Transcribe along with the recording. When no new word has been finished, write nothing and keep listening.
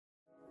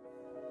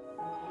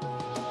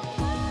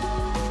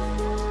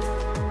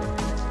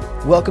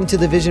Welcome to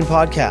the Vision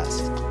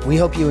Podcast. We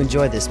hope you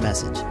enjoy this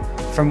message.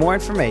 For more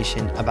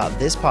information about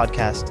this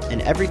podcast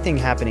and everything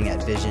happening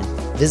at Vision,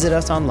 visit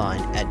us online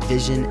at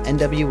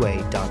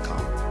visionnwa.com.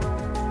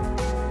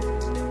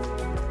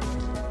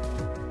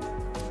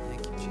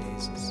 Thank you,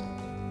 Jesus.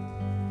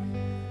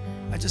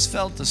 I just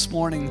felt this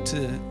morning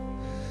to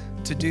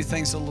do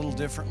things a little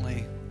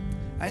differently.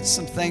 I had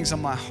some things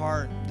on my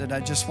heart that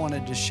I just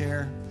wanted to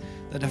share,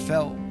 that I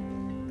felt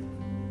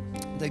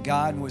that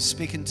God was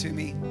speaking to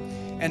me.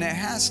 And it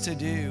has to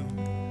do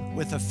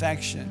with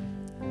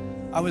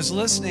affection. I was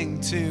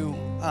listening to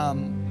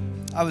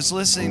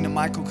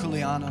Michael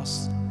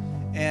Koulianos,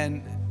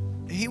 and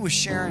he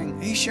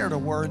shared a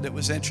word that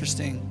was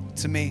interesting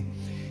to me.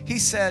 He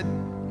said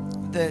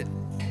that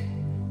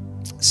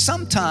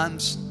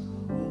sometimes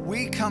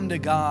we come to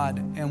God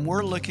and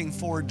we're looking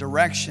for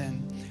direction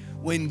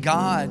when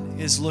God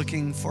is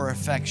looking for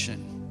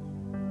affection.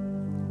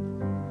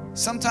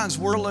 Sometimes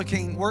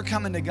we're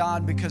coming to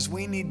God because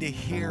we need to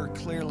hear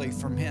clearly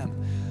from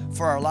Him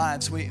for our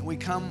lives. We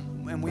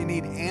come and we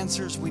need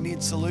answers, we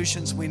need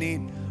solutions, we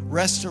need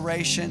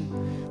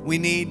restoration, we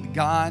need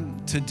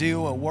God to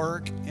do a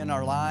work in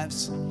our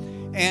lives.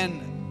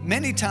 And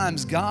many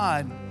times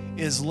God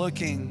is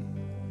looking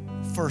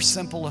for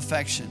simple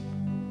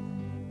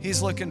affection.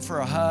 He's looking for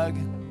a hug,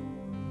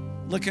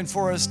 looking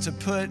for us to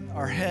put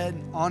our head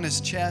on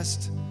His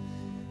chest.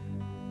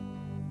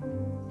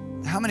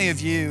 How many of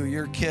you,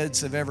 your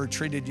kids have ever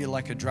treated you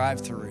like a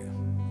drive-through?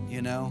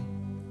 You know,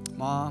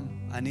 Mom,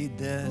 I need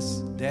this.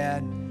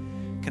 Dad,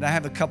 could I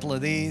have a couple of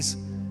these?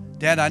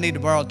 Dad, I need to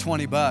borrow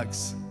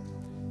 $20.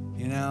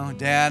 You know,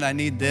 Dad, I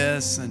need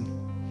this.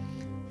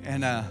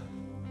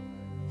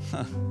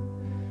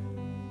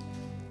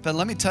 But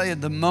let me tell you,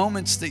 the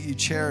moments that you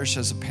cherish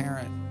as a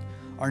parent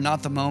are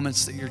not the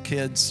moments that your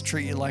kids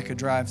treat you like a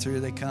drive-through.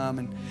 They come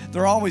and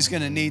they're always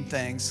going to need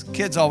things.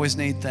 Kids always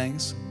need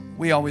things.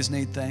 We always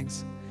need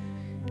things.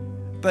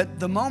 But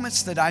the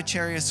moments that I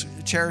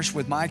cherish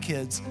with my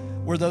kids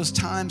were those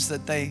times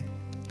that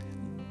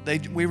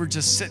we were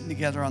just sitting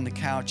together on the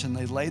couch and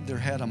they laid their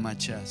head on my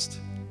chest.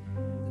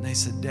 And they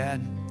said,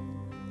 Dad,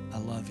 I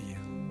love you.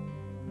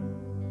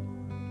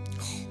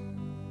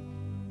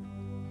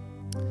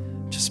 Oh,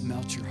 just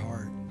melt your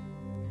heart,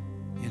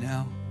 you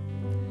know?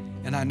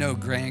 And I know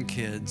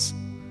grandkids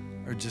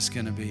are just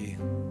going to be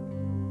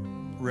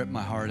rip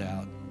my heart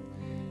out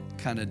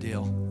kind of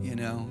deal, you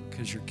know,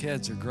 because your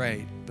kids are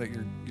great, but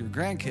your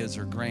grandkids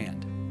are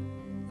grand.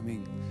 I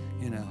mean,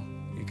 you know,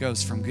 it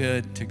goes from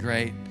good to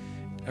great,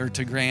 or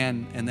to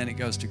grand, and then it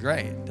goes to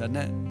great, doesn't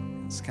it?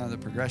 It's kind of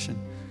the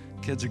progression.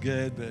 Kids are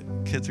good, but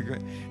kids are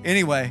great.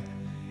 Anyway,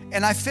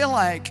 and I feel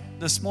like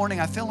this morning,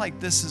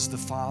 this is the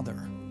Father.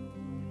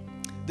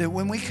 That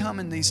when we come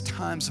in these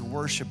times of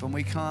worship, and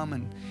we come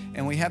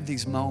and we have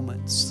these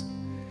moments,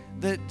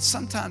 that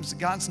sometimes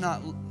God's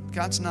not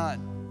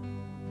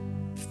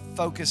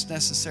focused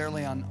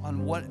necessarily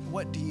on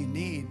what do you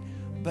need,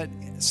 but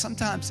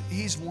sometimes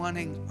He's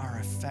wanting our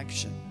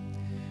affection.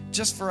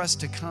 Just for us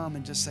to come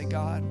and just say,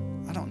 God,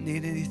 I don't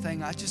need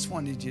anything. I just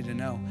wanted you to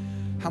know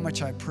how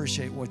much I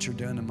appreciate what you're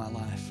doing in my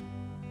life.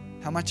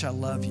 How much I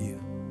love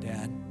you,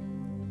 Dad.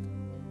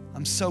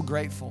 I'm so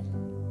grateful.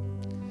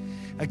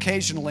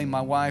 Occasionally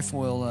my wife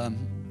will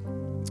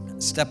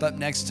step up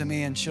next to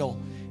me and she'll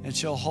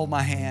hold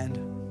my hand.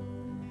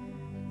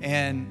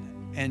 And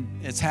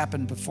it's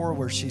happened before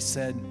where she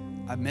said,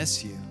 I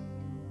miss you.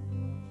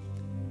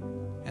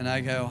 And I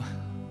go,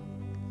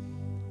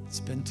 it's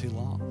been too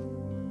long.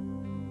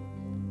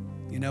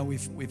 You know,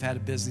 we've had a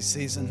busy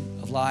season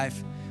of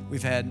life.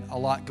 We've had a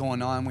lot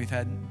going on. We've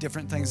had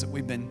different things that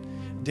we've been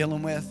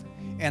dealing with.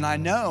 And I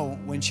know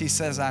when she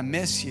says, I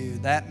miss you,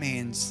 that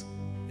means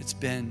it's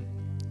been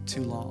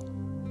too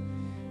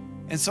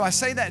long. And so I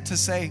say that to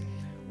say,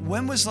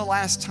 when was the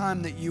last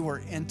time that you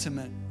were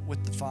intimate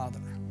with the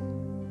Father?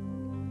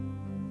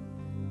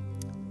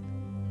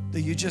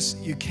 That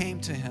you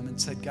came to Him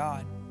and said,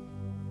 God,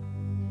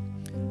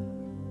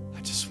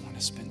 I just want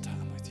to spend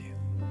time with you.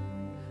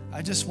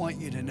 I just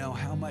want you to know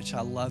how much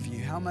I love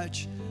you, how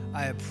much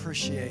I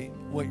appreciate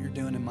what you're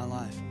doing in my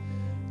life.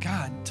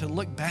 God, to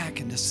look back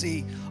and to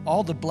see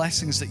all the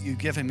blessings that you've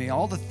given me,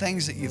 all the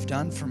things that you've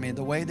done for me,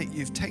 the way that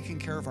you've taken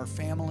care of our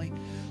family.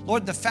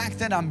 Lord, the fact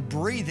that I'm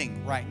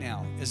breathing right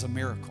now is a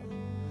miracle.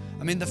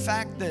 I mean, the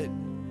fact that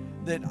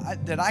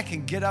I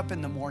can get up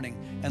in the morning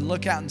and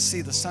look out and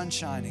see the sun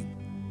shining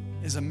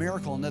is a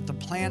miracle, and that the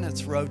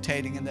planet's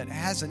rotating and that it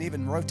hasn't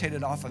even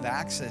rotated off of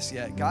axis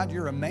yet. God,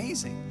 you're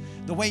amazing.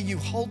 The way you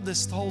hold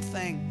this whole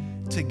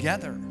thing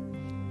together.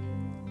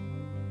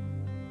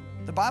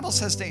 The Bible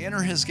says to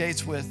enter His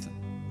gates with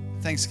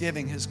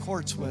thanksgiving, His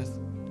courts with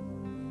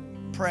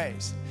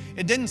praise.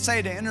 It didn't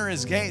say to enter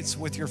His gates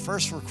with your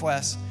first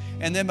request,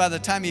 and then by the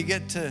time you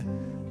get to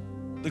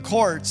the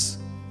courts,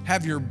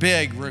 have your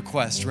big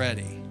request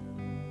ready.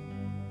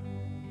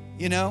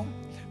 You know?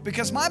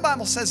 Because my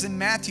Bible says in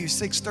Matthew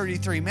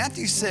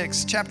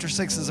 6:33, chapter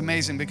 6 is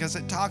amazing because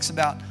it talks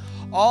about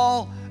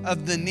all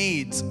of the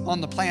needs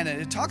on the planet.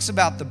 It talks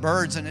about the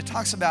birds, and it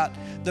talks about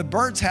the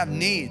birds have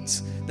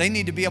needs. They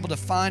need to be able to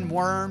find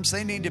worms.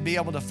 They need to be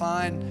able to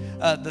find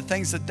the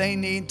things that they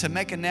need to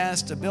make a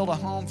nest, to build a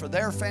home for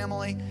their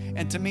family,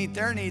 and to meet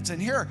their needs.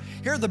 And here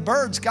are the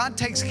birds. God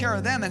takes care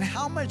of them. And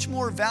how much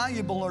more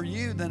valuable are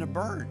you than a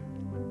bird?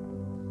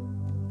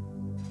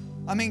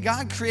 I mean,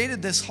 God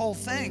created this whole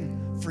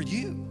thing for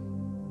you.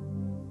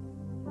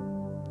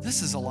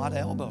 This is a lot of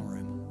elbow room.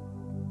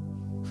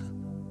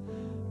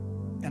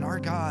 And our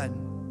God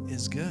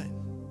is good.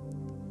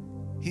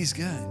 He's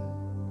good.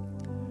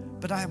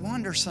 But I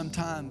wonder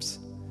sometimes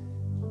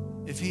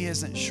if He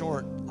isn't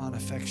short on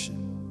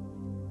affection,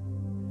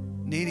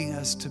 needing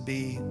us to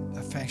be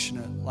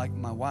affectionate like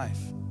my wife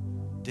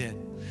did.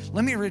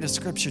 Let me read a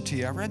scripture to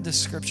you. I read this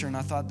scripture and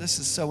I thought this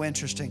is so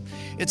interesting.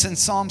 It's in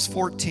Psalms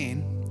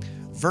 14,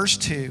 verse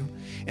 2.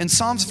 In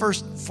Psalms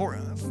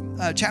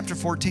chapter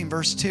 14,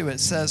 verse 2, it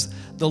says,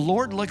 "The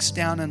Lord looks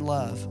down in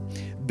love,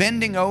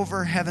 bending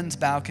over heaven's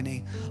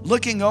balcony,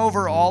 looking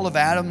over all of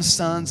Adam's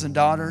sons and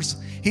daughters.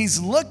 He's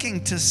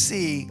looking to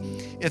see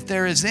if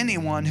there is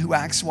anyone who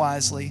acts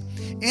wisely,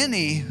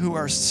 any who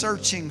are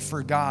searching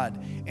for God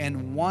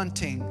and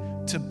wanting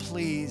to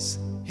please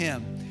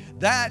Him."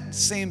 That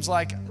seems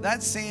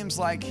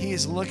like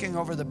He's looking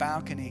over the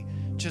balcony,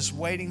 just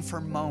waiting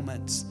for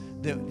moments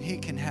that He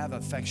can have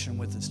affection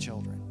with His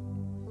children.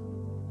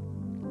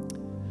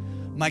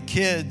 My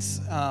kids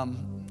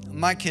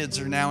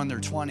are now in their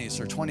 20s.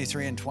 They're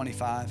 23 and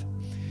 25.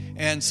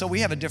 And so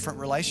we have a different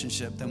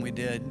relationship than we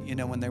did,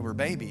 when they were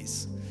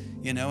babies,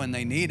 and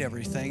they need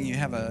everything. You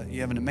have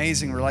an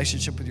amazing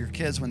relationship with your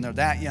kids when they're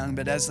that young,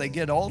 but as they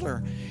get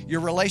older, your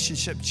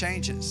relationship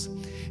changes.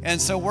 And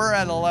so we're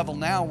at a level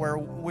now where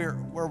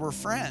we're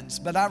friends.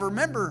 But I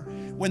remember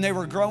when they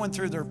were growing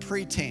through their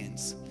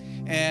preteens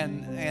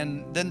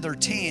and then their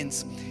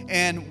teens,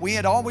 and we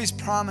had always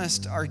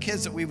promised our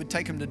kids that we would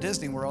take them to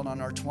Disney World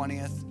on our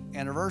 20th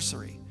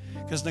anniversary.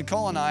 Because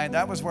Nicole and I,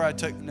 that was where I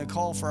took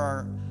Nicole for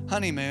our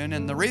honeymoon.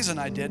 And the reason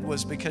I did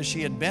was because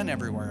she had been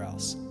everywhere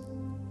else.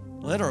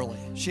 Literally.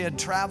 She had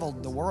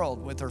traveled the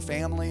world with her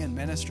family and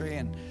ministry.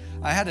 And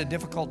I had a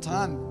difficult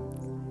time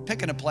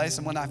picking a place.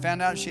 And when I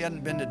found out she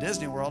hadn't been to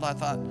Disney World, I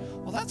thought,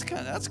 well,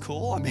 that's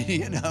cool. I mean,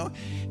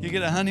 you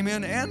get a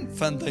honeymoon and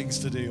fun things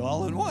to do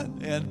all in one.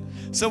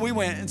 And so we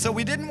went. And so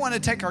we didn't want to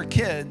take our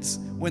kids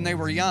when they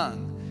were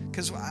young,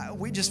 because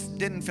we just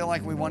didn't feel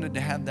like we wanted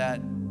to have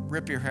that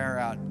rip your hair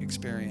out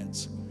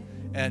experience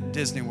at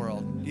Disney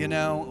World.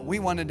 We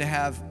wanted to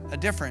have a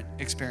different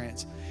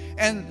experience.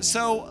 And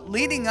so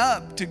leading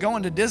up to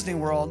going to Disney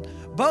World,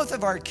 both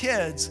of our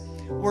kids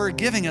were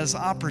giving us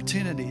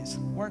opportunities,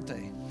 weren't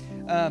they?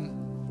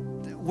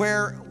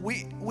 Where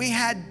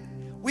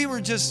we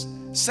were just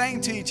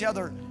saying to each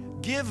other,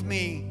 give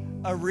me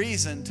a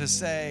reason to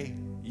say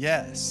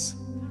yes.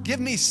 Give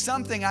me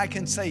something I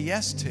can say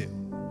yes to.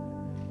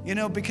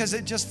 Because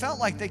it just felt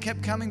like they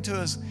kept coming to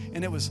us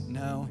and it was,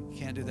 no, you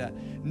can't do that.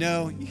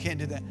 No, you can't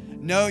do that.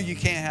 No, you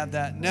can't have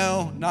that.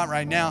 No, not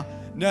right now.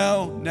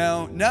 No,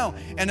 no, no.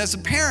 And as a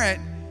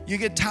parent, you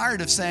get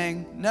tired of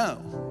saying no.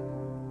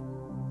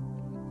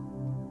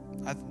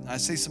 I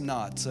see some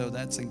nods, so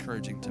that's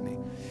encouraging to me.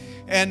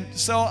 And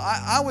so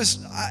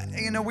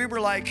we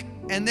were like,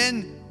 and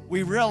then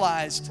we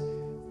realized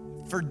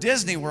for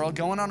Disney World,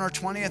 going on our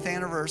 20th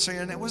anniversary,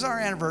 and it was our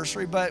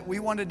anniversary, but we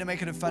wanted to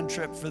make it a fun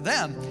trip for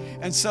them.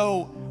 And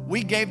so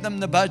we gave them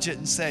the budget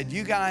and said,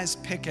 you guys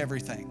pick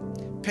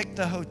everything. Pick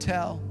the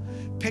hotel,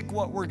 pick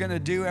what we're going to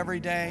do every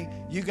day.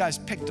 You guys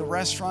pick the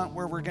restaurant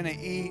where we're going to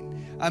eat.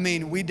 I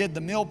mean, we did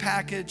the meal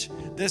package.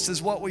 This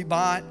is what we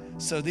bought.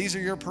 So these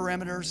are your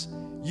perimeters.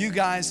 You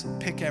guys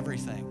pick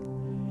everything.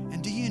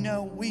 And do you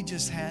know, we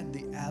just had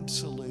the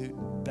absolute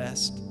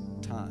best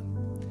time.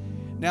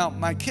 Now,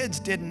 my kids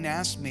didn't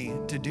ask me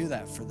to do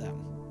that for them.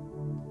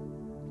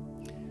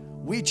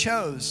 We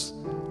chose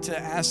to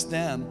ask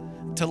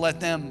them to let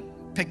them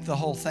pick the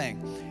whole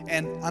thing.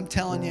 And I'm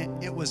telling you,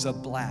 it was a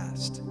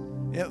blast.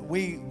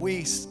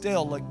 We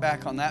still look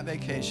back on that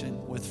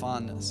vacation with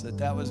fondness.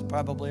 That was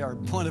probably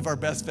one of our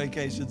best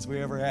vacations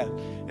we ever had,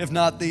 if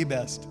not the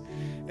best.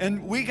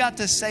 And we got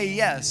to say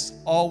yes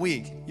all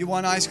week. You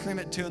want ice cream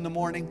at 2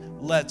 a.m?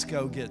 Let's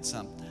go get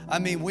some. I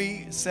mean,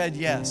 we said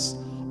yes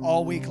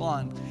all week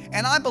long.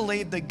 And I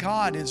believe that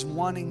God is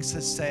wanting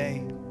to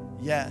say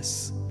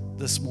yes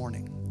this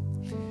morning.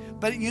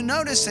 But you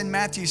notice in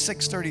Matthew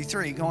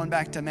 6:33, going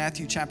back to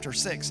Matthew chapter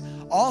 6,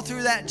 all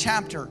through that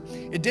chapter,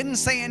 it didn't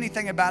say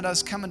anything about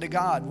us coming to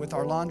God with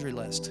our laundry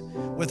list,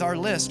 with our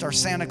list, our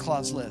Santa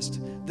Claus list.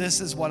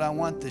 This is what I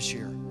want this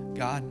year,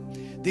 God.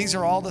 These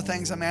are all the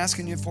things I'm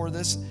asking you for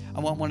this.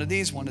 I want one of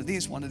these, one of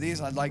these, one of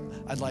these. I'd like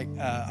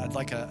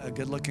a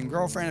good-looking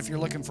girlfriend. If you're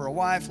looking for a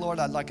wife, Lord,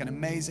 I'd like an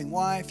amazing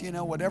wife.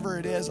 Whatever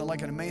it is, I'd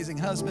like an amazing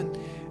husband.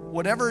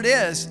 Whatever it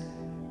is,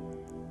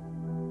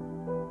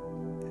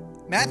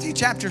 Matthew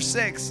chapter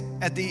 6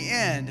 at the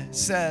end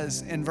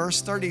says in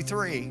verse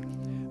 33,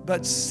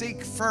 but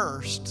seek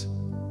first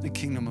the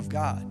kingdom of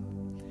God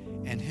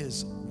and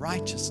His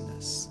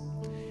righteousness,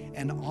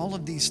 and all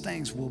of these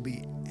things will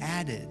be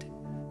added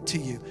to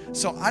you.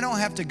 So I don't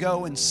have to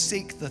go and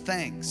seek the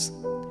things.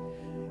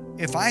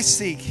 If I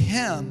seek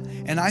him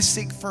and I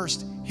seek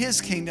first his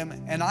kingdom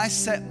and I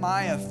set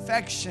my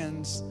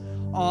affections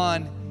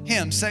on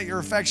him, set your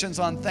affections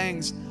on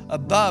things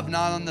above,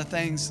 not on the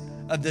things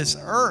of this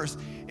earth.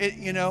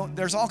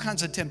 There's all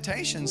kinds of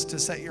temptations to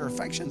set your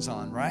affections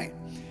on, right?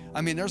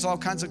 I mean, there's all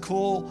kinds of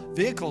cool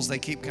vehicles they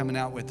keep coming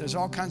out with. There's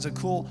all kinds of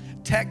cool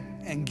tech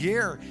and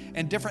gear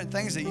and different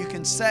things that you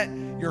can set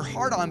your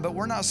heart on, but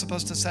we're not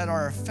supposed to set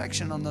our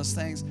affection on those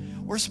things.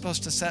 We're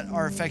supposed to set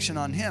our affection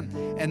on him.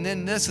 And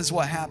then this is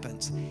what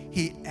happens.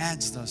 He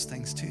adds those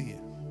things to you.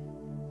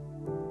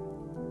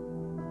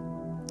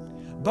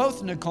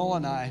 Both Nicole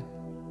and I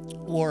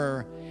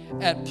were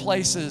at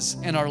places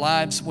in our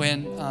lives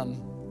when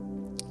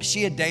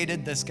she had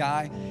dated this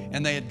guy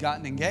and they had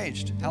gotten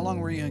engaged. How long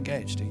were you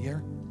engaged? A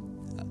year?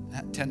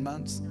 10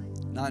 months?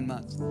 9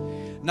 months.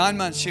 9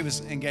 months she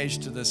was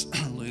engaged to this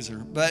loser.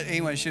 But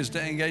anyway, she was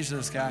engaged to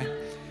this guy.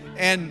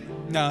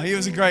 And no, he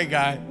was a great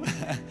guy.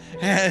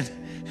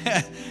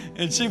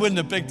 and she wouldn't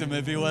have picked him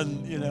if he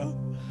wasn't,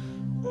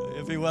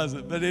 if he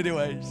wasn't. But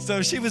anyway,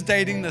 so she was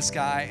dating this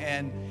guy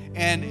and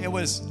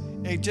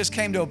it just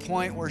came to a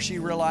point where she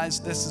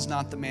realized this is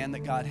not the man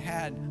that God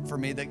had for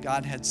me, that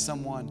God had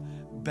someone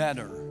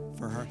better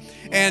for her.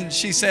 And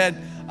she said,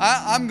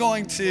 I'm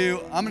going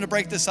to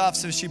break this off.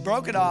 So she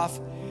broke it off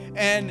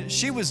and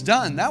she was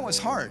done. That was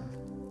hard,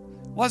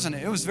 wasn't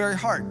it? It was very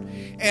hard.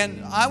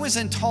 And I was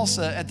in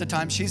Tulsa at the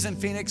time. She's in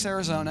Phoenix,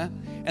 Arizona,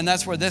 and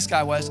that's where this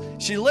guy was.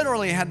 She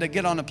literally had to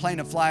get on a plane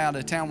and fly out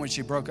of town when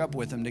she broke up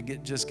with him to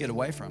get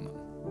away from him.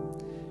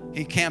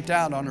 He camped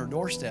out on her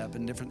doorstep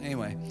and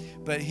anyway,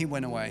 but he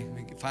went away.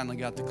 He finally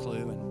got the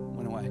clue and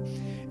went away.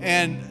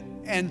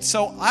 And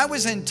so I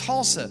was in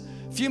Tulsa.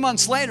 A few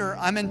months later,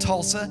 I'm in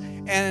Tulsa,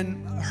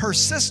 and her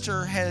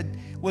sister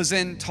was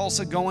in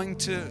Tulsa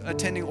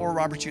attending Oral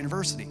Roberts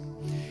University.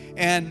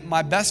 And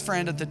my best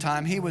friend at the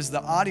time, he was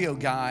the audio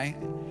guy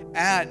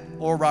at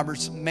Oral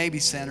Roberts Mabee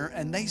Center,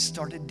 and they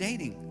started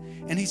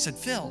dating. And he said,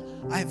 Phil,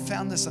 I have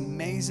found this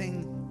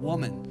amazing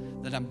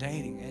woman that I'm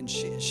dating, and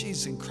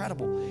she's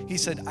incredible. He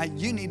said,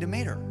 you need to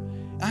meet her.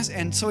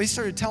 And so he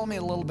started telling me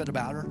a little bit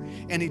about her,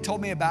 and he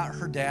told me about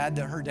her dad,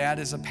 that her dad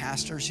is a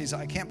pastor.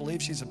 I can't believe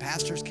she's a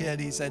pastor's kid.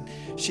 He said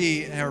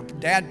her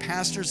dad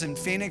pastors in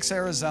Phoenix,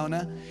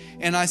 Arizona.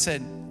 And I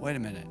said, wait a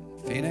minute,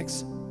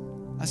 Phoenix?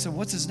 I said,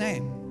 what's his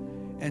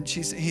name? And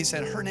he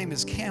said, her name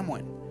is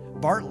Camwin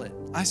Bartlett.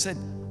 I said,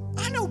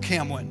 I know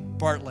Camwin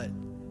Bartlett.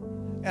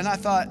 And I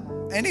thought,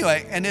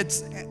 anyway, and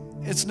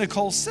it's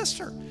Nicole's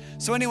sister.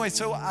 So anyway,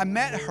 so I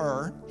met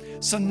her.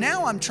 So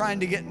now I'm trying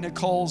to get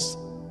Nicole's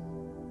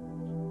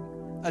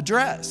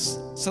address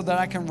so that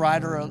I can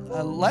write her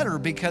a letter,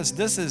 because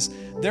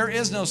there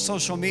is no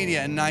social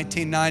media in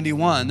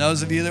 1991.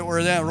 Those of you that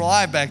were there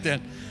alive back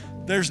then,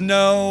 there's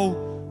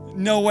no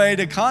way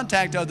to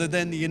contact other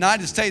than the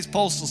United States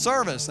Postal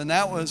Service, and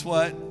that was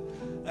what.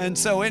 And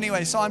so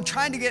anyway, so I'm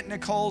trying to get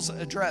Nicole's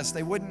address.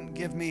 They wouldn't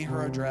give me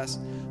her address.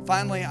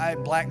 Finally, I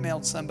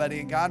blackmailed somebody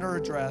and got her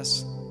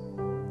address,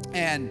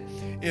 and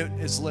it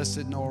is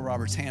listed in Oral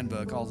Roberts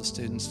handbook, all the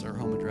students, their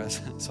home address.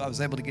 So I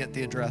was able to get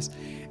the address,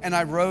 and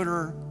I wrote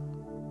her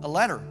a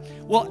letter.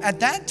 Well, at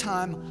that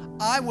time,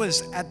 I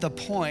was at the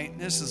point,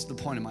 this is the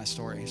point of my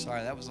story.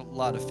 Sorry, that was a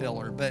lot of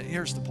filler, but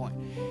here's the point,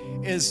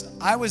 is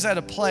I was at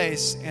a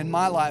place in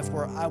my life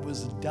where I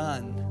was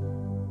done.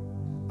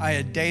 I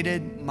had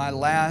dated my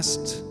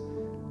last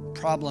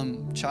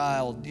problem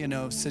child,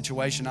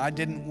 situation. I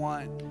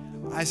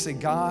said,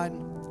 God,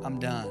 I'm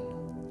done.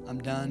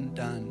 I'm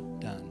done.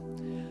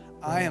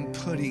 I am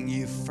putting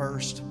you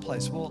first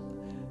place. Well,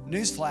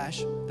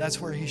 newsflash,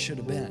 that's where he should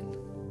have been.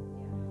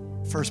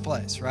 First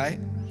place, right?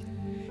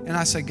 And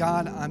I said,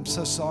 God, I'm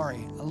so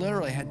sorry. I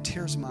literally had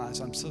tears in my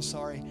eyes. I'm so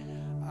sorry.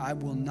 I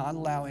will not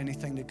allow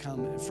anything to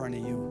come in front of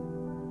you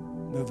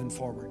moving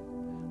forward.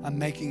 I'm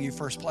making you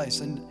first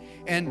place.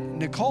 And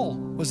Nicole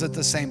was at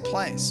the same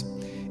place.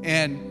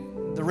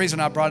 And the reason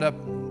I brought up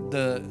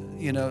the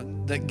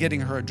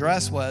getting her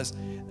address was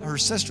her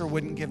sister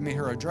wouldn't give me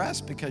her address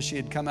because she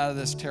had come out of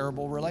this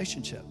terrible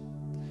relationship.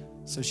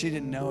 So she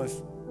didn't know if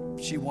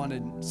she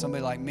wanted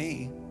somebody like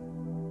me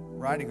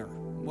writing her.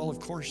 Well, of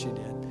course she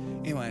did.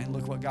 Anyway,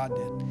 look what God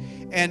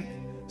did. And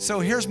so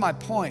here's my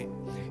point,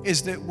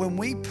 is that when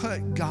we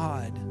put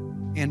God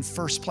in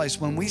first place,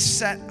 when we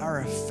set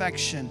our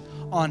affection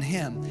on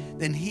him,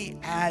 then he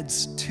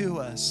adds to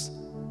us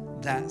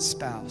that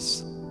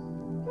spouse.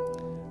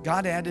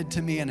 God added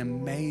to me an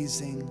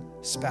amazing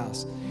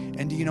spouse.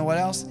 And do you know what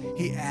else?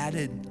 He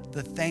added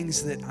the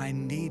things that I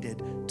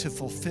needed to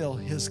fulfill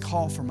his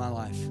call for my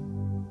life.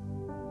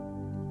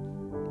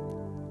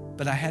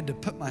 But I had to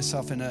put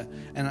myself in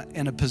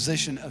a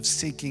position of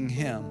seeking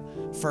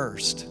him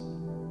first.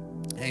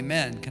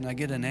 Amen. Can I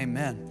get an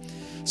amen?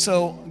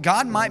 So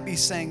God might be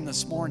saying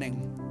this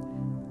morning,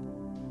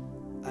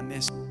 I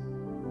miss you.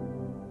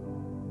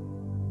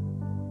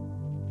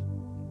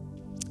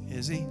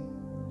 Is he?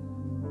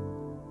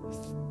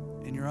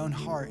 In your own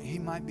heart, he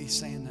might be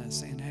saying that,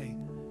 saying, hey,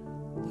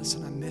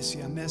 Listen, I miss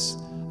you. I miss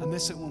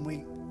it when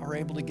we are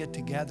able to get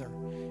together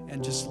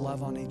and just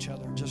love on each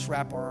other, just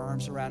wrap our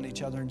arms around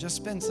each other and just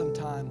spend some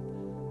time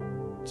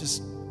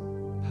just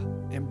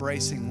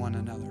embracing one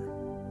another.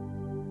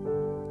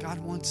 God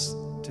wants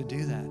to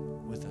do that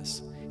with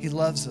us. He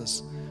loves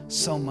us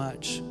so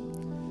much.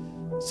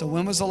 So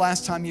when was the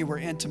last time you were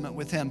intimate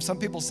with him? Some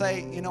people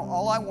say,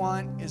 all I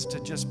want is to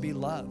just be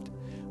loved.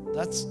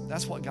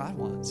 That's what God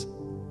wants.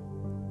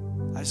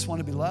 I just want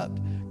to be loved.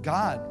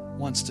 God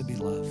wants to be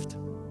loved,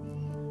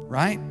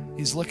 right?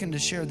 He's looking to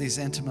share these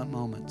intimate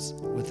moments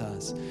with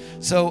us.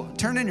 So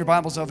turn in your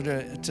Bibles over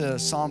to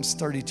Psalms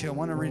 32. I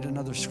want to read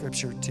another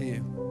scripture to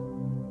you.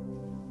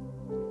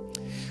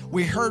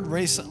 We heard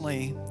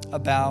recently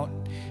about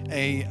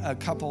a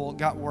couple,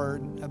 got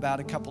word about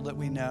a couple that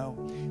we know,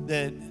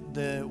 that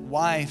the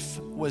wife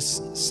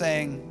was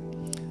saying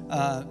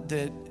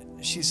that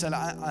she said,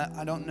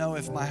 I don't know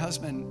if my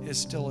husband is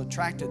still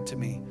attracted to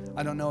me.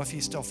 I don't know if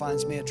he still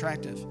finds me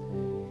attractive.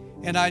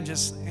 And I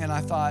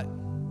thought,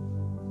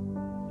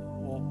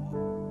 well,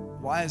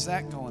 why is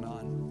that going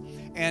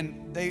on?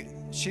 And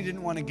she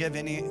didn't want to give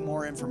any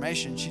more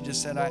information. She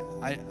just said,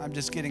 I'm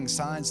just getting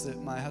signs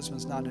that my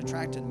husband's not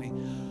attracted to me.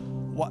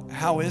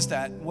 How is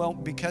that? Well,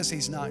 because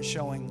he's not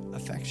showing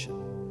affection.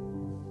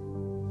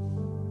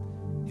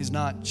 He's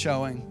not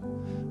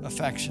showing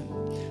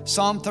affection.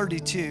 Psalm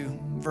 32,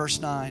 verse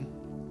 9.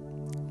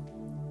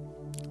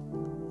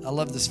 I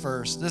love this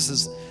verse. This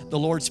is the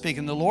Lord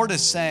speaking. The Lord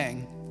is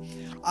saying,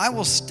 I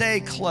will stay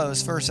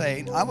close, verse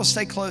 8, I will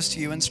stay close to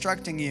you,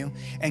 instructing you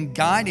and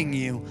guiding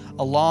you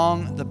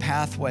along the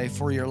pathway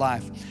for your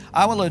life.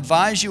 I will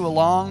advise you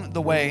along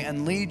the way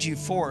and lead you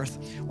forth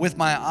with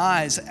my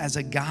eyes as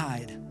a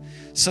guide.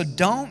 So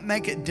don't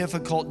make it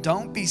difficult.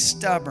 Don't be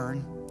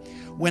stubborn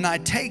when I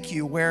take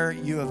you where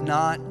you have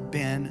not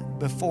been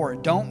before.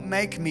 Don't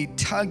make me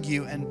tug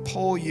you and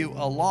pull you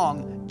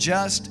along.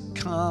 Just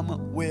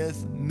come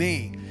with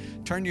me.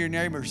 Turn to your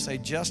neighbor and say,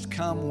 just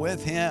come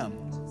with him.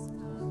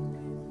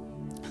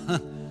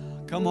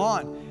 Come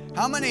on.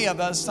 How many of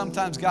us,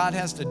 sometimes God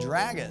has to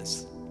drag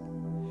us?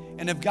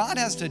 And if God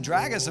has to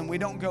drag us and we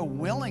don't go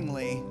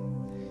willingly,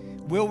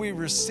 will we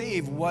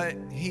receive what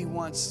he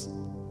wants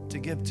to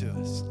give to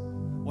us?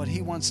 What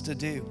he wants to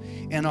do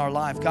in our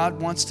life?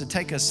 God wants to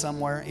take us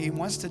somewhere. He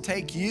wants to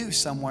take you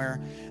somewhere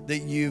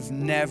that you've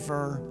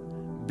never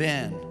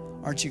been.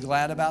 Aren't you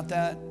glad about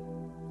that?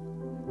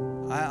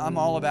 I'm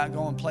all about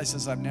going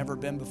places I've never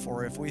been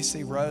before. If we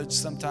see roads,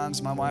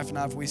 sometimes my wife and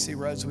I, if we see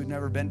roads we've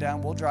never been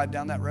down, we'll drive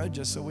down that road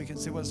just so we can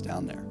see what's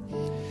down there.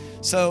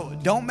 So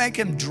don't make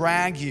him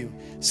drag you.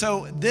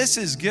 So this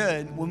is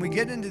good. When we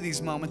get into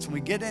these moments, when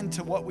we get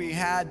into what we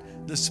had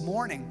this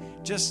morning,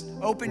 just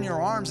open your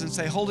arms and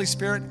say, Holy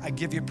Spirit, I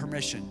give you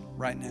permission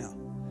right now.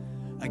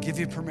 I give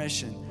you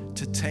permission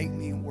to take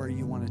me where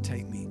you want to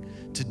take me,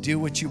 to do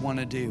what you want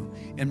to do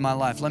in my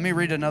life. Let me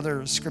read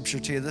another scripture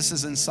to you. This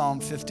is in Psalm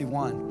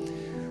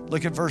 51.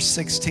 Look at verse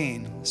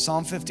 16.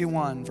 Psalm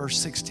 51, verse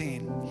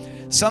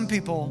 16. Some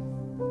people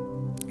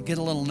get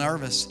a little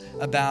nervous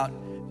about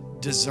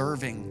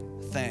deserving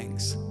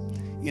things.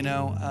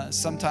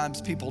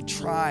 Sometimes people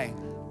try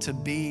to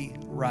be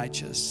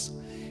righteous,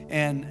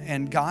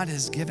 and God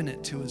has given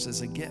it to us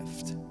as a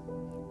gift.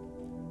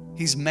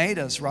 He's made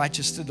us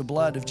righteous through the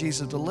blood of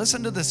Jesus. But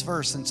listen to this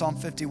verse in Psalm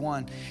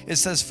 51. It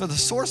says, for the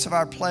source of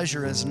our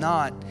pleasure is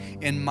not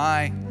in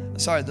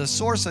the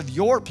source of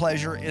your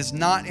pleasure is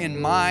not in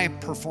my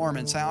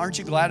performance. Aren't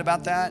you glad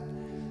about that?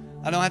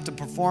 I don't have to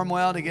perform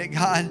well to get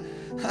God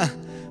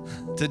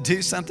to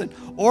do something.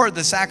 Or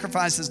the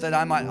sacrifices that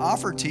I might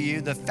offer to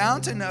you. The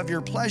fountain of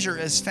your pleasure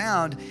is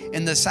found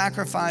in the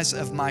sacrifice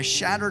of my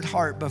shattered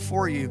heart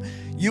before you.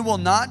 You will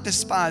not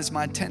despise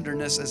my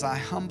tenderness as I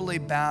humbly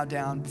bow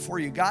down before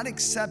you. God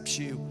accepts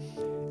you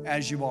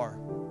as you are.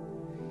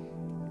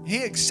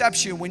 He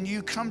accepts you when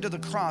you come to the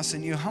cross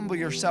and you humble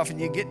yourself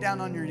and you get down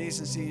on your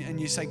knees and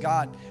you say,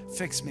 God,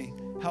 fix me,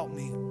 help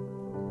me.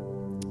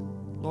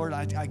 Lord,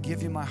 I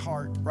give you my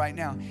heart right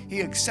now.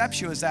 He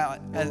accepts you as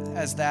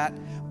that.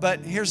 But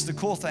here's the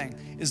cool thing,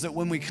 is that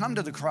when we come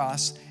to the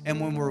cross and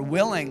when we're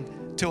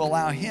willing to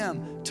allow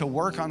him to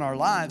work on our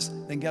lives,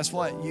 then guess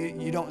what?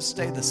 You don't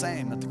stay the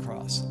same at the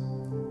cross.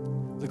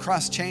 The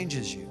cross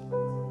changes you.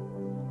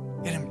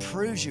 It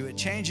improves you. It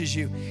changes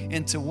you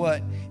into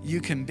what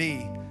you can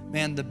be.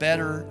 Man, the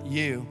better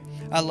you.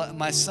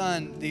 My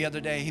son, the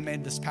other day, he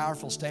made this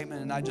powerful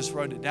statement, and I just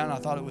wrote it down. I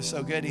thought it was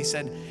so good. He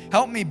said,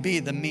 help me be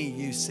the me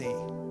you see.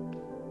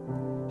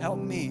 Help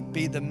me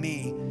be the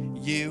me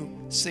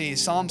you see.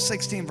 Psalm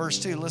 16, verse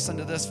 2, listen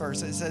to this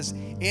verse. It says,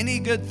 any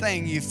good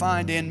thing you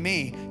find in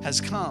me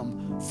has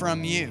come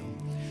from you.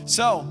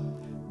 So,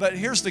 but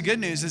here's the good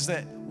news, is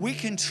that we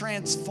can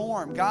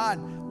transform. God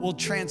will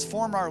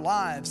transform our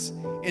lives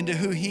into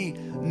who he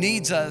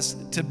needs us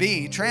to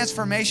be.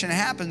 Transformation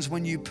happens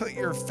when you put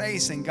your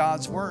face in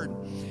God's word,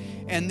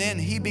 and then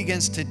he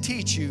begins to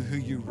teach you who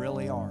you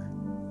really are.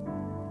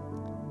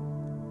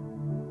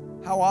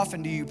 How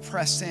often do you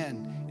press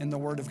in the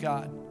word of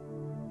God?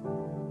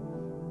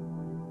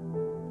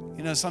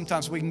 You know,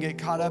 sometimes we can get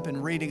caught up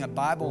in reading a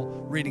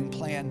Bible reading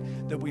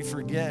plan that we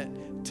forget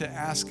to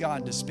ask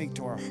God to speak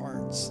to our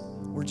hearts.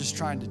 We're just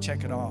trying to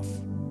check it off.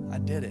 I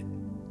did it.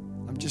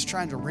 I'm just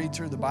trying to read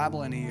through the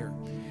Bible in a year.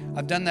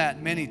 I've done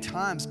that many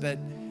times, but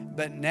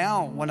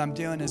now what I'm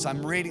doing is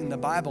I'm reading the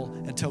Bible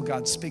until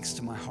God speaks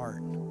to my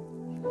heart.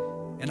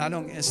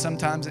 And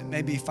sometimes it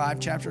may be 5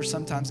 chapters,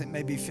 sometimes it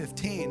may be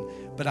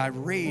 15, but I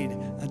read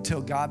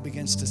until God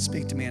begins to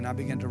speak to me and I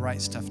begin to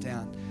write stuff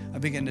down. I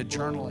begin to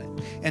journal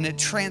it. And it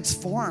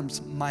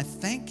transforms my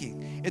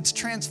thinking. It's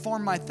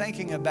transformed my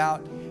thinking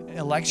about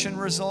election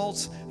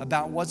results,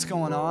 about what's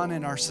going on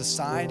in our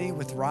society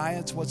with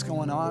riots, what's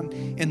going on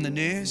in the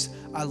news.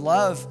 I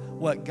love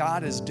what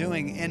God is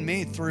doing in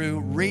me through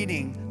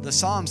reading the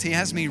Psalms. He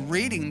has me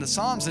reading the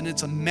Psalms, and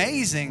it's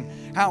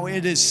amazing how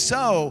it is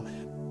so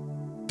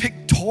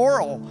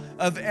pictorial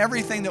of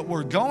everything that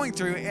we're going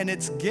through, and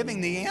it's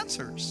giving the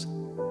answers.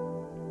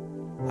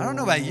 I don't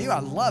know about you, I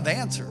love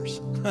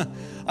answers.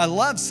 I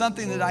love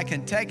something that I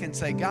can take and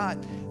say,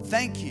 God,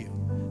 thank you.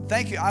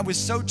 Thank you. I was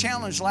so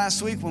challenged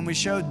last week when we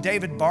showed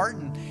David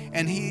Barton,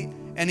 and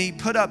he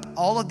put up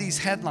all of these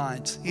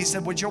headlines. He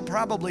said, well, you'll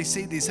probably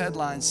see these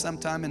headlines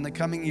sometime in the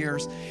coming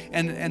years.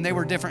 And they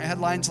were different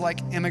headlines like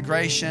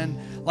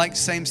immigration, like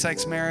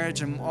same-sex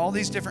marriage, and all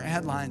these different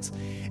headlines.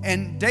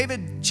 And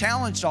David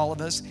challenged all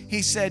of us.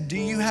 He said, do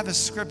you have a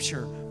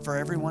scripture for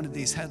every one of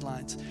these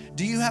headlines?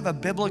 Do you have a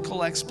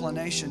biblical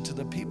explanation to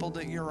the people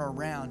that you're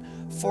around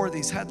for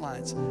these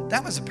headlines?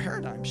 That was a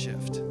paradigm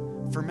shift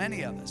for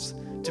many of us,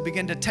 to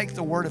begin to take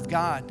the Word of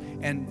God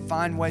and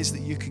find ways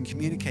that you can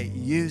communicate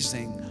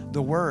using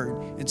the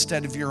Word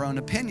instead of your own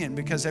opinion,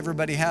 because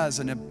everybody has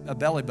a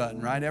belly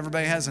button, right?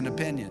 Everybody has an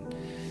opinion,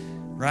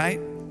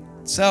 right?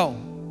 So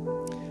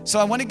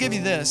I want to give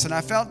you this, and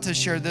I felt to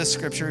share this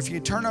scripture. If you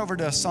turn over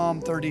to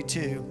Psalm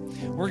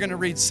 32, we're going to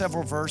read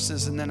several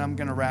verses, and then I'm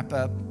going to wrap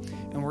up,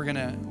 and we're going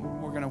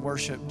to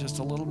worship just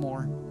a little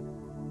more.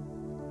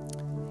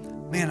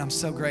 Man, I'm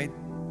so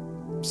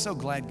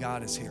glad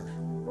God is here.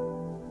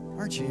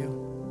 Aren't you?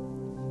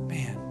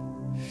 Man.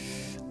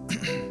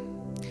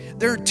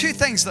 There are two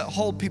things that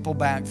hold people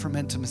back from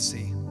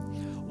intimacy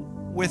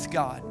with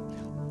God.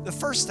 The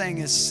first thing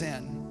is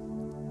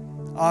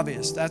sin.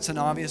 Obvious, that's an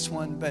obvious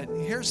one, but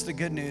here's the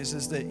good news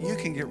is that you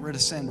can get rid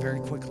of sin very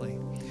quickly.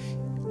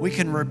 We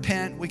can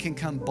repent, we can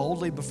come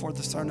boldly before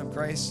the throne of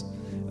grace,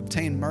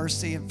 obtain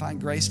mercy and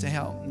find grace to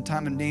help in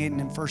time of need.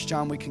 And in 1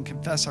 John, we can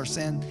confess our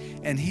sin,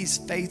 and He's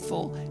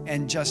faithful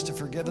and just to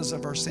forgive us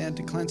of our sin,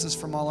 to cleanse us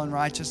from all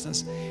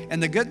unrighteousness.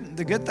 And the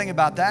good thing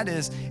about that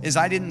is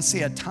I didn't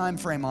see a time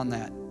frame on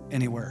that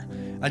anywhere.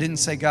 I didn't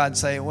say, God,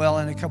 well,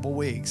 in a couple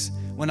weeks,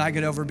 when I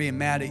get over being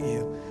mad at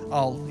you,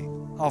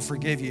 I'll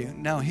forgive you.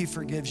 No, He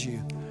forgives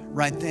you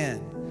right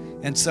then.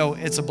 And so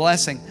it's a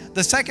blessing.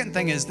 The second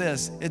thing is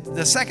this.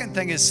 The second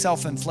thing is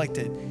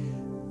self-inflicted.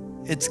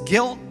 It's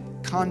guilt,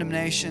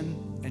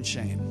 condemnation, and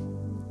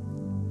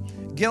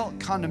shame. Guilt,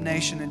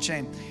 condemnation, and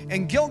shame.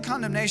 And guilt,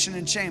 condemnation,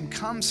 and shame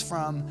comes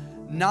from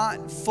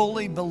not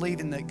fully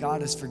believing that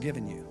God has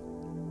forgiven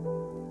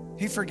you.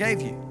 He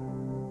forgave you.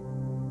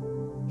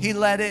 He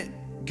let it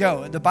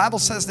go. The Bible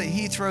says that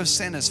He throws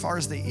sin as far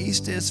as the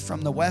east is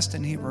from the west,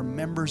 and He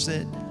remembers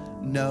it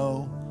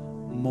no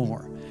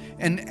more.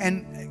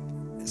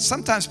 And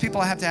sometimes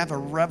people have to have a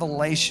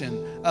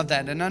revelation of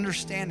that, an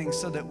understanding,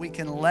 so that we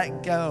can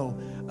let go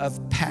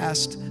of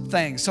past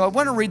things. So I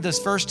want to read this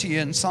verse to you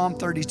in Psalm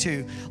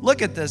 32.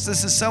 Look at this.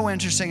 This is so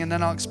interesting, and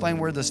then I'll explain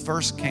where this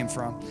verse came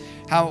from,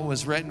 how it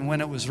was written,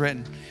 when it was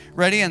written.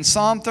 Ready? In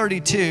Psalm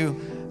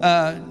 32,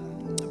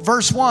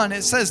 verse 1,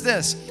 it says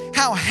this: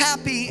 how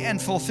happy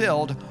and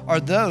fulfilled are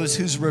those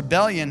whose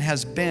rebellion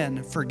has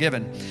been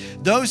forgiven,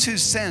 those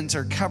whose sins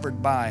are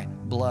covered by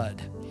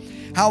blood.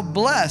 How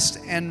blessed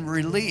and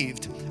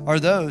relieved are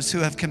those who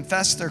have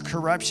confessed their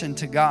corruption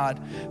to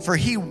God, for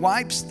He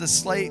wipes the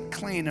slate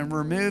clean and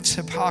removes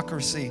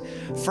hypocrisy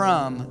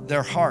from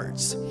their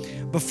hearts.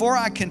 Before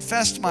I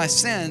confessed my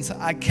sins,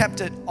 I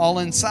kept it all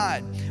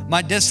inside.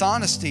 My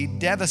dishonesty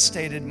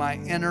devastated my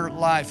inner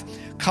life,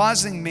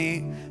 causing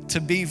me to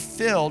be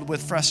filled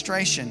with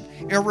frustration,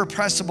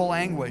 irrepressible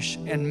anguish,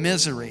 and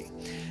misery.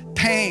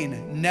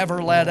 Pain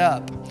never let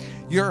up.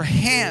 Your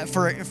hand,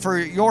 for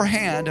your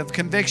hand of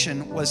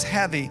conviction was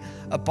heavy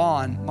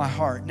upon my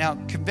heart. Now,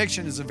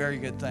 conviction is a very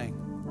good thing.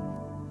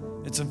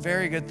 It's a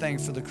very good thing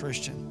for the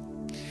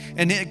Christian.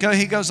 And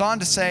he goes on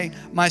to say,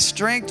 my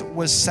strength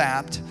was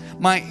sapped,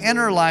 my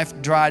inner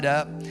life dried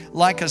up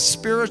like a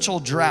spiritual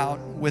drought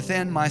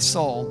within my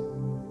soul.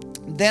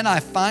 Then I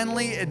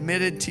finally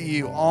admitted to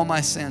you all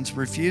my sins,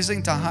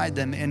 refusing to hide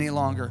them any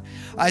longer.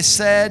 I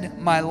said,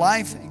 my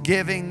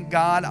life-giving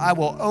God, I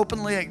will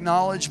openly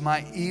acknowledge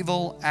my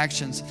evil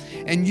actions.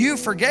 And you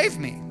forgave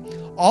me.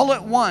 All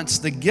at once,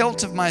 the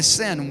guilt of my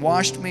sin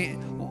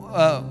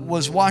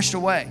was washed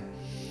away,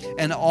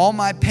 and all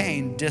my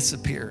pain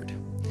disappeared.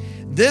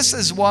 This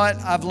is what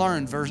I've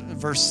learned,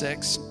 verse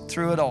 6,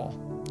 through it all.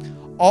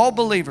 All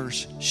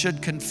believers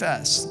should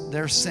confess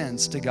their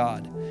sins to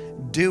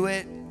God. Do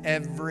it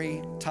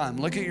every time.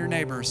 Look at your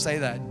neighbor. Say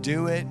that.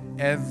 Do it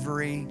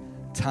every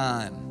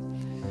time.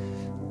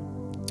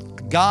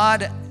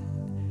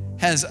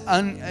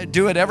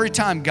 Do it every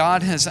time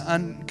God has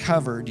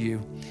uncovered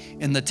you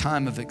in the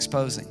time of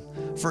exposing.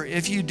 For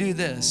if you do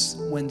this,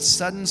 when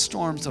sudden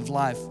storms of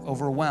life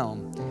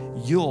overwhelm,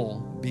 you'll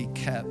be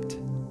kept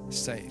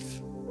safe.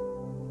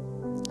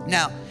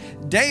 Now,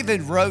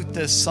 David wrote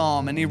this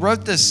psalm, and he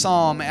wrote this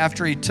psalm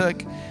after he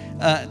took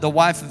the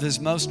wife of his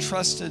most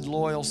trusted,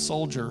 loyal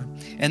soldier,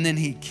 and then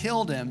he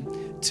killed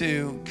him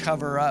to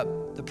cover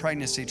up the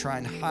pregnancy, try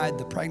and hide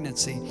the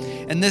pregnancy.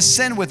 And this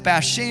sin with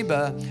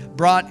Bathsheba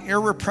brought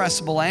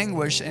irrepressible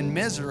anguish and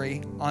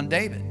misery on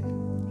David.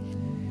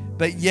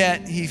 But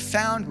yet he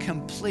found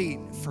complete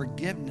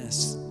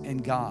forgiveness in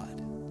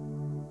God.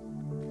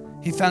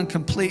 He found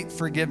complete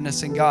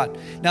forgiveness in God.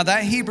 Now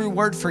that Hebrew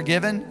word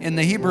forgiven, in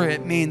the Hebrew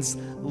it means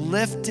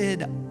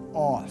lifted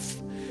off.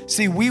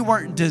 See, we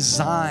weren't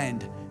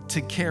designed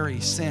to carry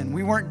sin.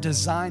 We weren't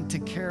designed to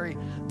carry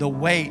the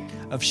weight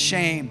of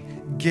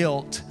shame,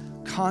 guilt,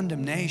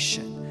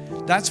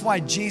 condemnation. That's why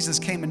Jesus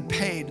came and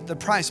paid the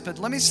price. But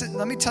let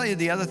me tell you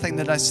the other thing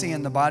that I see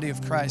in the body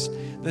of Christ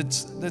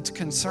that's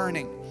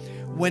concerning.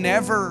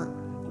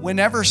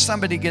 Whenever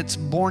somebody gets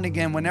born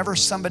again, whenever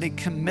somebody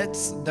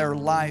commits their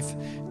life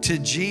to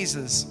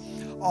Jesus,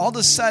 all of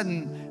a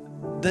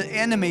sudden the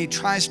enemy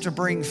tries to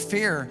bring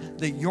fear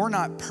that you're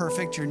not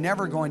perfect, you're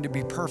never going to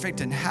be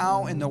perfect, and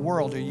how in the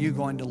world are you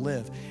going to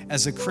live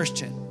as a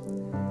Christian?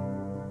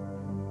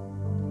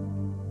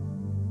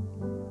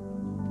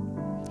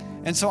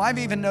 And so I've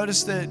even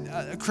noticed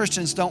that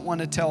Christians don't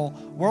want to tell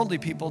worldly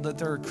people that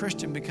they're a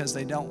Christian because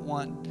they don't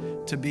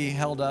want to be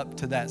held up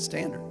to that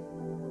standard.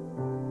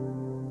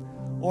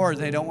 Or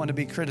they don't want to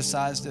be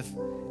criticized if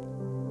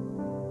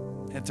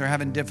they're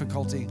having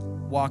difficulty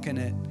walking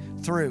it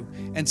through.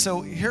 And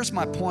so here's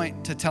my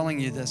point to telling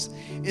you this,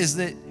 is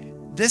that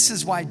this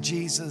is why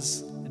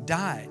Jesus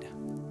died.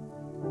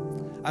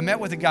 I met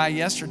with a guy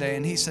yesterday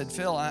and he said,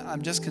 Phil,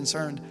 I'm just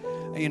concerned.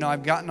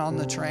 I've gotten on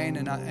the train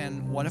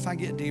and what if I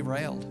get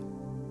derailed?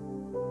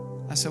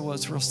 I said, well,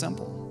 it's real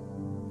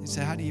simple. He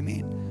said, how do you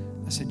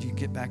mean? I said, you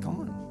get back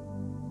on.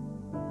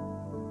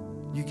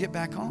 You get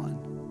back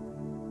on.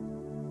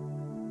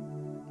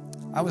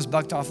 I was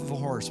bucked off of a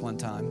horse one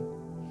time,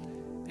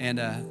 and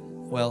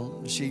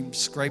she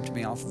scraped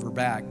me off of her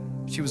back.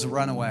 She was a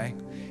runaway,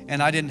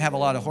 and I didn't have a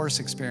lot of horse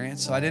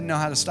experience, so I didn't know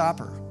how to stop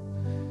her.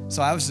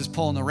 So I was just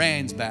pulling the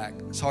reins back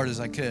as hard as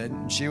I could,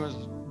 and she was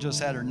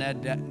just had her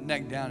neck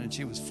down, and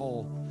she was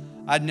full.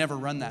 I'd never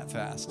run that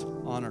fast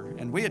on her,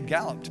 and we had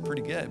galloped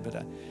pretty good,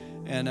 but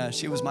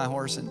she was my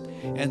horse,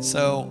 and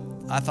so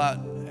I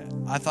thought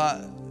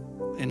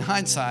in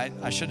hindsight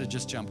I should have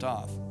just jumped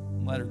off,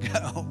 and let her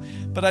go,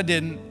 but I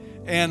didn't.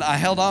 And I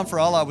held on for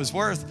all I was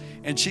worth,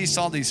 and she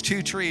saw these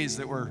two trees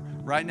that were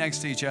right next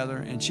to each other,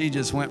 and she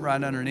just went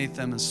right underneath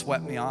them and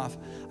swept me off.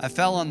 I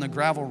fell on the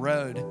gravel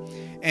road,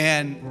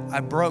 and I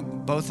broke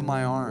both of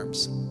my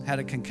arms, had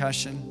a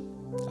concussion.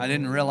 I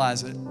didn't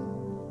realize it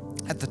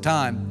at the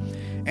time.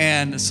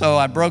 And so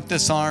I broke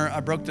this arm, I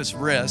broke this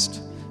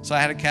wrist, so I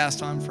had a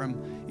cast on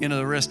from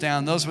the wrist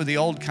down. Those were the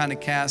old kind of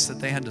casts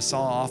that they had to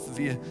saw off of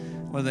you,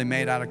 where they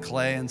made out of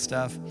clay and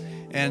stuff.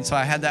 And so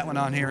I had that one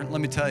on here.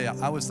 Let me tell you,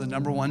 I was the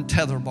 #1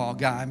 tetherball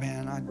guy,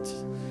 man.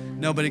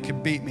 Nobody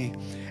could beat me.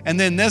 And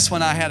then this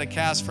one, I had a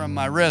cast from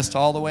my wrist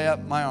all the way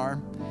up my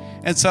arm.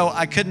 And so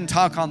I couldn't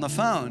talk on the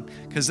phone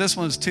because this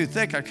one was too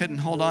thick. I couldn't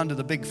hold on to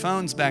the big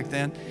phones back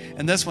then.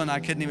 And this one,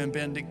 I couldn't even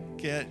bend to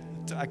get,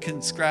 I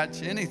couldn't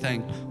scratch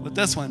anything with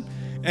this one.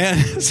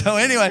 And so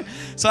anyway,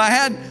 so I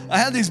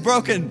had these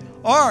broken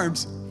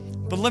arms.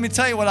 But let me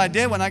tell you what I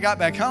did when I got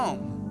back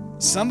home.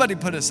 Somebody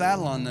put a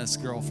saddle on this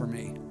girl for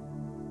me.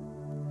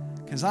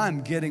 Because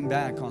I'm getting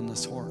back on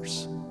this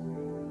horse.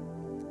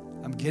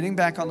 I'm getting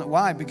back on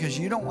why? Because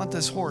you don't want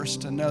this horse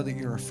to know that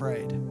you're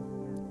afraid.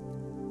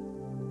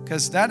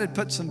 Because that had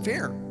put some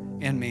fear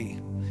in me.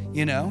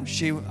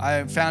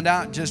 I found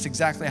out just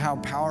exactly how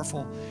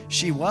powerful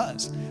she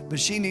was. But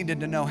she needed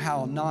to know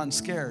how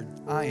non-scared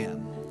I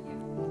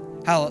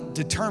am. How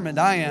determined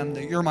I am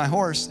that you're my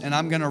horse and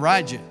I'm going to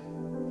ride you.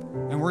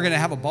 And we're going to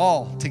have a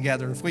ball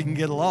together if we can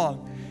get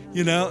along.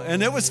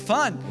 And it was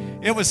fun.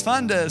 It was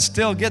fun to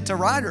still get to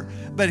ride her.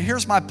 But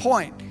here's my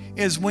point,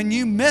 is when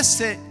you miss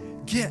it,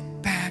 get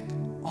back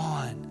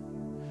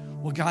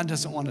on. Well, God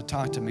doesn't want to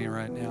talk to me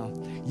right now.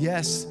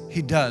 Yes,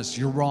 he does.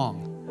 You're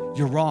wrong.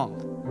 You're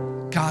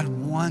wrong. God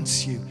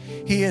wants you.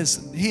 He is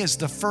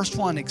the first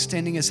one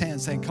extending his hand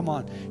saying, come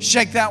on,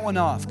 shake that one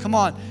off. Come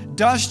on,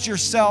 dust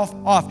yourself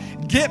off.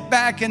 Get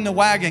back in the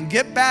wagon.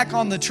 Get back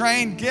on the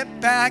train.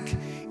 Get back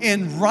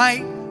in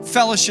right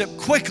fellowship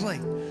quickly.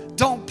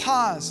 Don't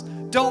pause.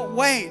 Don't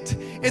wait.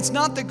 It's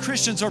not that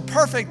Christians are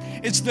perfect.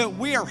 It's that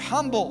we are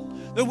humble,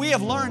 that we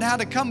have learned how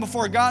to come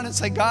before God and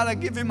say, God, I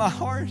give you my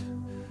heart.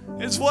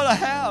 It's what I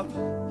have.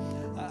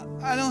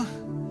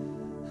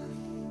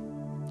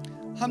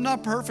 I'm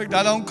not perfect.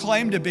 I don't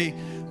claim to be,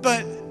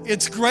 but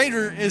it's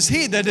greater is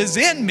he that is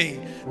in me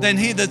than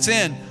he that's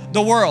in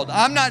the world.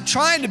 I'm not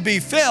trying to be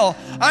Phil.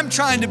 I'm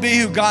trying to be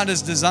who God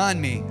has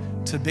designed me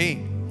to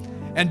be.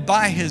 And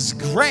by His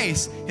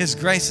grace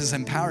has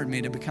empowered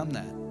me to become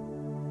that.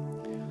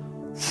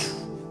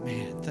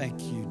 Man,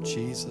 thank you,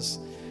 Jesus.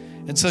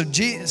 And so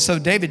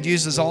David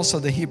uses also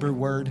the Hebrew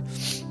word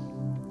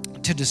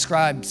to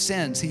describe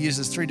sins. He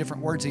uses 3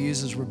 different words. He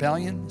uses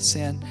rebellion,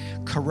 sin,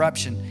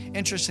 corruption.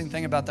 Interesting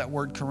thing about that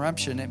word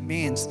corruption, it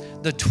means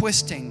the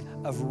twisting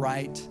of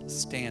right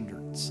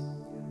standards.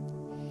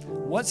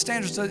 What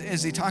standards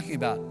is he talking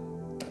about?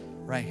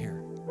 Right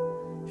here,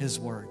 His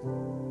word.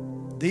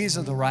 These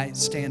are the right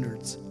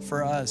standards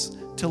for us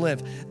to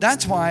live.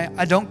 That's why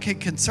I don't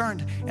get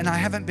concerned, and I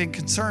haven't been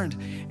concerned.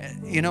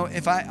 You know,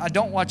 if I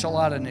don't watch a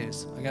lot of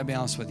news. I gotta be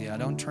honest with you. I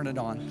don't turn it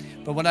on.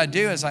 But what I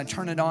do is I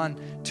turn it on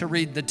to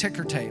read the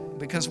ticker tape,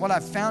 because what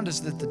I've found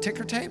is that the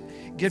ticker tape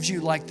gives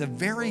you like the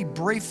very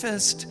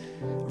briefest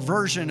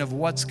version of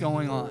what's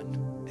going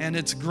on. And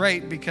it's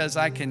great because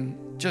I can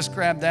just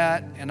grab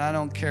that, and I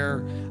don't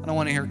care. I don't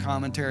want to hear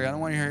commentary. I don't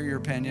want to hear your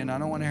opinion. I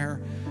don't want to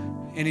hear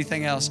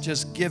anything else.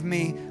 Just give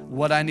me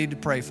what I need to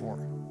pray for.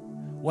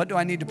 What do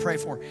I need to pray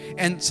for?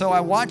 And so I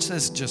watch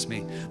this, just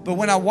me. But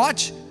when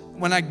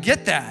I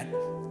get that,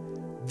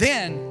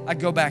 then I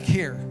go back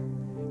here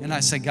and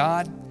I say,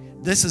 God,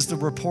 this is the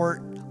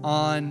report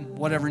on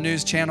whatever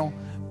news channel.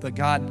 But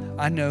God,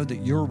 I know that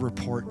your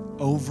report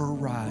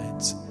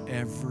overrides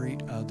every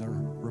other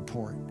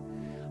report.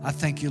 I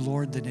thank you,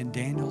 Lord, that in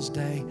Daniel's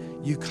day,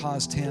 you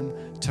caused him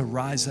to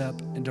rise up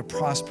and to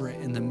prosper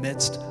in the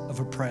midst of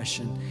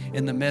oppression,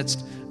 in the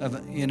midst of,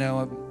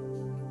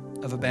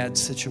 of a bad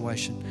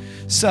situation.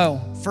 So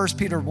 1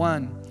 Peter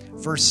 1,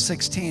 verse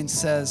 16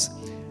 says,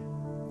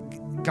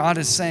 God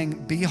is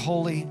saying, be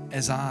holy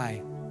as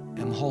I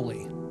am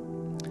holy.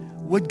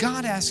 Would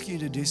God ask you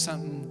to do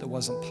something that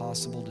wasn't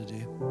possible to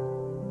do?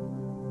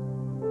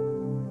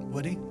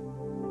 Would He?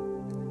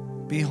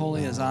 Be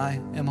holy as I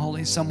am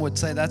holy. Some would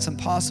say that's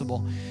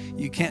impossible.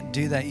 You can't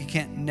do that. You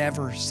can't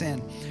never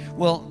sin.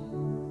 Well,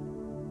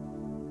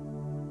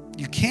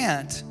 you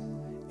can't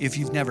if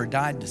you've never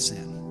died to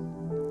sin.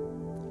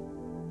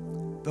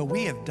 But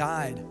we have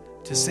died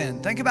to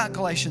sin. Think about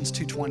Galatians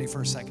 2:20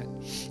 for a second.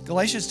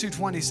 Galatians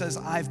 2:20 says,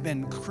 I've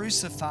been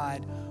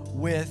crucified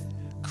with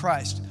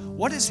Christ.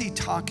 What is he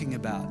talking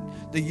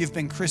about? That you've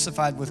been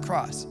crucified with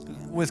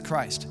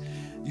Christ.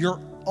 Your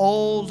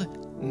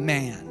old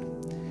man.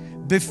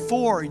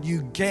 Before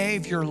you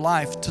gave your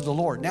life to the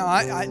Lord. Now,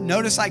 I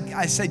notice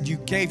I said you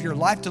gave your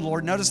life to the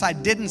Lord. Notice I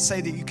didn't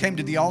say that you came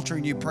to the altar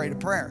and you prayed a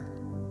prayer.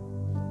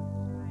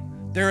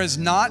 There is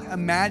not a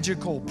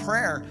magical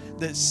prayer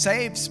that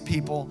saves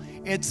people.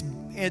 It's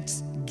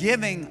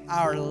giving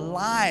our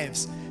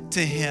lives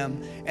to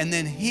Him, and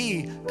then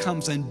He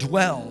comes and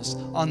dwells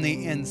on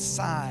the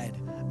inside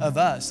of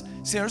us.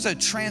 See, there's a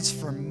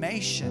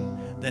transformation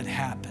that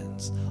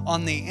happens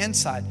on the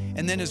inside.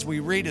 And then as we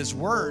read His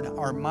word,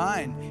 our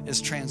mind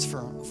is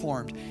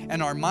transformed.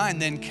 And our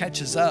mind then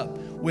catches up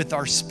with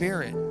our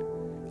spirit.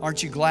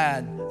 Aren't you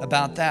glad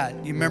about that?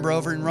 You remember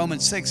over in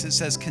Romans 6, it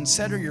says,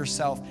 consider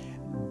yourself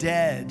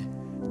dead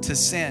to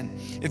sin.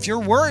 If you're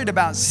worried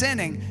about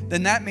sinning,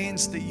 then that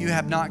means that you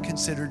have not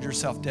considered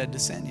yourself dead to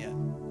sin yet.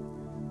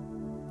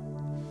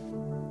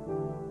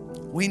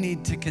 We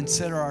need to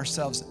consider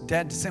ourselves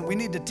dead to sin. We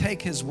need to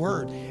take His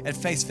word at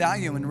face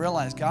value and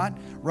realize, God,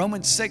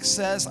 Romans 6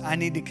 says I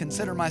need to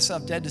consider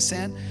myself dead to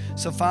sin.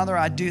 So, Father,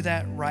 I do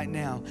that right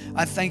now.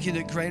 I thank you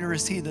that greater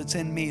is He that's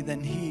in me than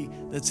he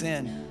that's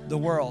in the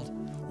world.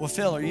 Well,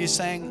 Phil, are you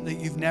saying that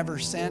you've never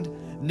sinned?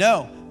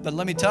 No, but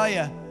let me tell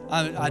you,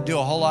 I do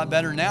a whole lot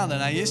better now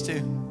than I used to.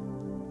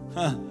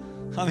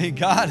 I mean,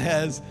 God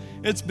has,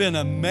 it's been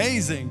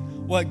amazing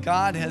what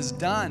God has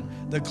done.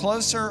 The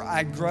closer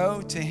I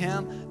grow to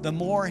Him, the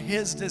more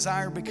His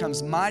desire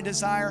becomes my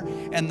desire,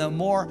 and the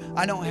more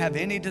I don't have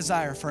any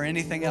desire for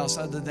anything else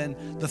other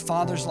than the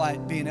Father's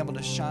light being able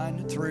to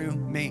shine through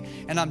me.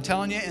 And I'm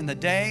telling you, in the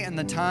day and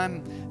the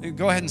time,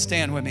 go ahead and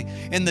stand with me.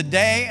 In the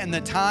day and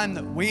the time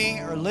that we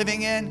are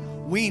living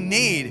in, we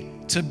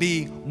need to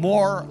be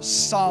more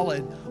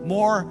solid,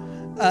 more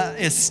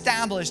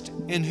established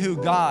in who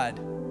God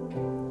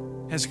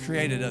has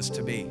created us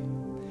to be,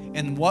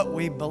 in what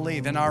we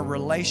believe, in our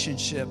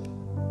relationship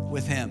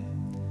with Him.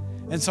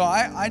 And so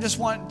I just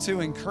want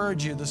to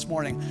encourage you this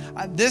morning.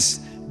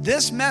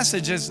 This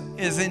message is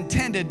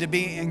intended to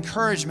be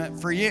encouragement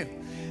for you,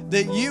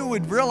 that you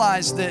would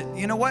realize that,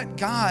 you know what,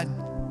 God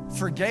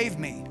forgave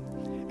me.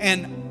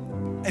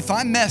 And if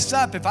I mess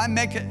up, if I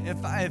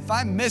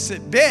miss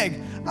it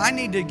big, I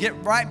need to get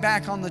right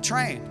back on the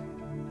train.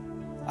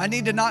 I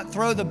need to not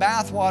throw the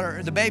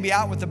baby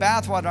out with the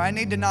bathwater. I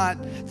need to not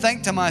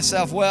think to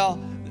myself,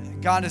 well,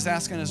 God is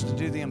asking us to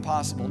do the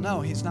impossible.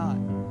 No, He's not.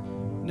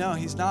 No,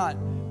 He's not.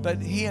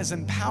 But He has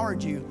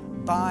empowered you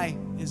by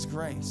His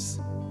grace.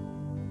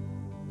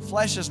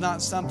 Flesh is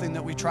not something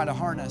that we try to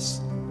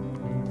harness.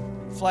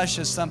 Flesh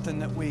is something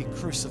that we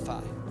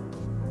crucify.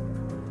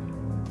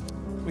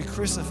 We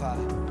crucify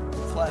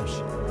flesh.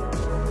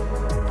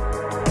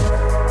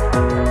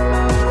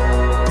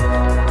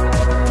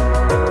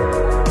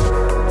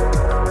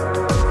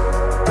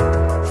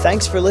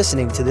 Thanks for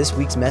listening to this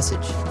week's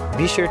message.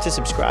 Be sure to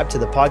subscribe to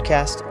the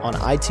podcast on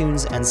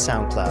iTunes and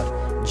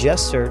SoundCloud.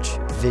 Just search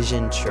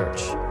Vision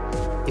Church.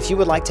 If you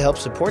would like to help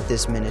support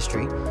this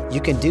ministry,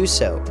 you can do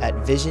so at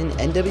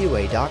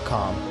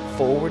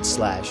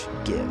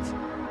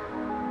visionnwa.com/give.